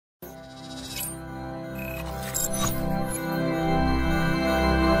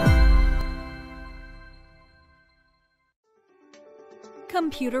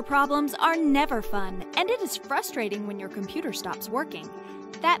Computer problems are never fun, and it is frustrating when your computer stops working.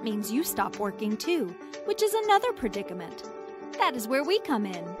 That means you stop working too, which is another predicament. That is where we come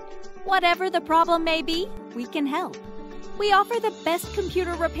in. Whatever the problem may be, we can help. We offer the best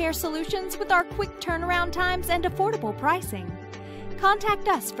computer repair solutions with our quick turnaround times and affordable pricing. Contact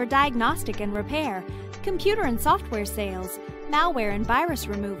us for diagnostic and repair, computer and software sales, malware and virus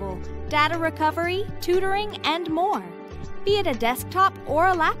removal, data recovery, tutoring, and more. Be it a desktop or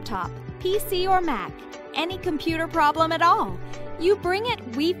a laptop, PC or Mac, any computer problem at all. You bring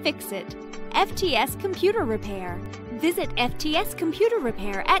it, we fix it. FTS Computer Repair. Visit FTS Computer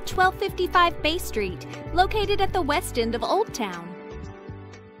Repair at 1255 Bay Street, located at the west end of Old Town.